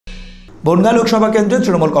বনগাঁ লোকসভা কেন্দ্রে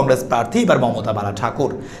তৃণমূল কংগ্রেস প্রার্থী এবার মমতা বালা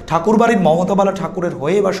ঠাকুর। ঠাকুরবাড়ির মমতা বালা ঠাকুরের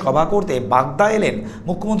হয়ে এবার সভা করতে বাগদা এলেন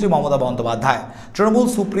মুখ্যমন্ত্রী মমতা বন্দ্যোপাধ্যায়। তৃণমূল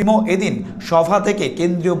সুপ্রিমো এদিন সভা থেকে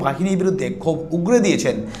কেন্দ্রীয় বাহিনীর বিরুদ্ধে ক্ষোভ উগরে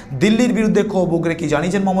দিয়েছেন। দিল্লির বিরুদ্ধে ক্ষোভ উগরে কি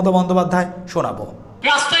জানিয়েছেন মমতা বন্দ্যোপাধ্যায়, শোনাবো।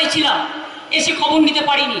 রাস্তায় ছিলাম, এসে খবর নিতে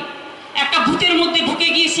পারিনি। একটা ভূতের মধ্যে ঢুকে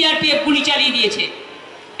গিয়ে সিআরপিএফ গুলি চালিয়ে দিয়েছে।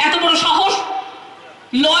 এত বড় সাহস!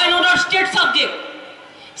 Law and order state subject.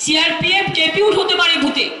 CRPF ডেপিউট হতে পারে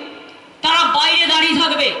ভূতে, তারা বাইরে দাঁড়িয়ে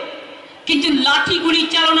থাকবে, কিন্তু লাঠি গুলি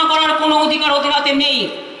চালনা করার কোনো অধিকার ওদের হাতে নেই।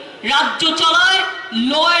 রাজ্য চালায়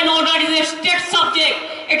law and order is a state subject,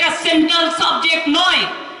 এটা সেন্ট্রাল সাবজেক্ট নয়।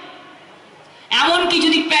 এমনকি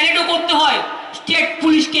যদি প্যারেডও করতে হয়, স্টেট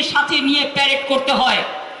পুলিশকে সাথে নিয়ে প্যারেড করতে হয়।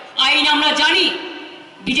 আইন আমরা জানি,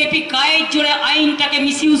 বিজেপি গায়ের জোরে আইনটাকে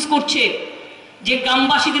মিসইউজ করছে। যে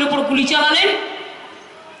গ্রামবাসীদের উপর গুলি চালালেন,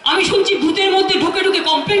 আমি শুনছি ভূতের মধ্যে ঢুকে ঢুকে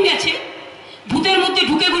কমপ্লেন গেছে, ভূতের মধ্যে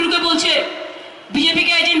ঢুকে গুলুকে বলছে বিজেপি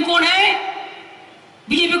কে এজেন্ট কোন হ্যাঁ,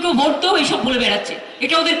 বিজেপি কে ভোট দাও, এইসব বলে বেড়াচ্ছে।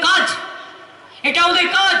 এটা ওদের কাজ, এটা ওদের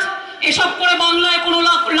কাজ। এসব করে বাংলায় কোনো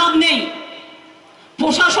লাভ নেই।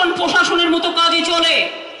 প্রশাসনের মতো কাজে চলে।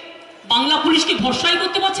 বাংলা পুলিশকে ভরসাই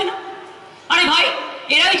করতে পারছে না। আরে ভাই,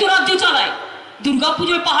 এরাই তো রাজ্য চালায়।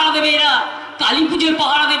 দুর্গাপুজোয় পাহারা দেবে এরা, কালী পুজোয়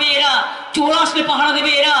পাহারা দেবে এরা, চোর আসলে পাহারা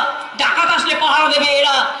দেবে এরা, ডাকাত আসলে পাহারা দেবে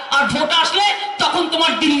এরা, আর ভোট আসলে তখন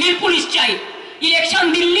তোমার দিল্লির পুলিশ চাই। ইলেকশন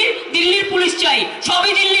দিল্লির পুলিশ চাই,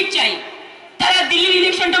 সবই দিল্লির চাই। তাহলে দিল্লির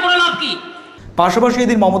ইলেকশনটা করে লাভ কি? পাশাপাশি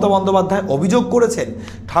এদিন মমতা বন্দ্যোপাধ্যায় অভিযোগ করেছেন,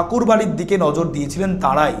 ঠাকুর বাড়ির দিকে নজর দিয়েছিলেন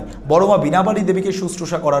তারাই। বড়মা বিনাবাড়ি দেবীকে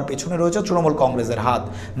শুশ্রূষা করার পেছনে রয়েছে তৃণমূল কংগ্রেসের হাত।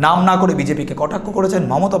 নাম না করে বিজেপিকে কটাক্ষ করেছেন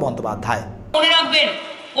মমতা বন্দ্যোপাধ্যায়। মনে রাখবেন,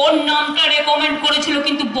 ওর নামটা রেকমেন্ড করেছিল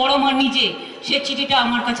কিন্তু বড়মা নিজে। সে চিঠিটা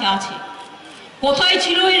আমার কাছে আছে। কোথায়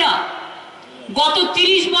ছিল এরা গত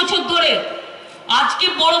 30 বছর ধরে? আজকে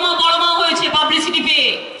বড়মা হয়েছে পাবলিসিটি পেয়ে,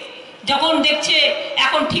 যখন দেখছে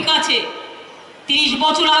এখন ঠিক আছে। 30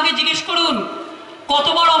 বছর আগে জিজ্ঞেস করুন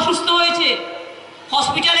কতবার অসুস্থ হয়েছে,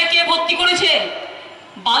 হসপিটালে কে ভর্তি করেছে?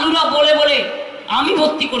 বালুরা বলে বলে আমি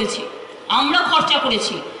ভর্তি করেছি, আমরা খরচা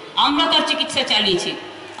করেছি, আমরা তার চিকিৎসা চালিয়েছি।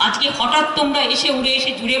 আজকে হঠাৎ তোমরা এসে উড়ে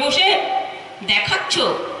এসে জুড়ে বসে দেখাচ্ছ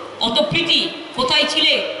অত প্রীতি। কোথায়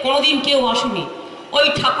ছিলে? কোনোদিন কেউ আসুনি। ওই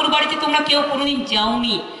ঠাকুর বাড়িতে তোমরা কেউ কোনোদিন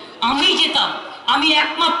যাওনি। আমি যেতাম, আমি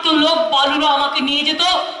একমাত্র লোক। বালুরা আমাকে নিয়ে যেত,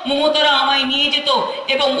 মমতারা আমায় নিয়ে যেত,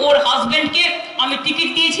 এবং ওর হাজবেন্ডকে আমি টিকিট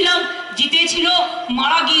দিয়েছিলাম, জিতেছিল,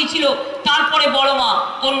 মারা গিয়েছিল। তারপরে বড়মা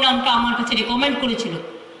ওর নামটা আমার কাছে রেকমেন্ড করেছিল।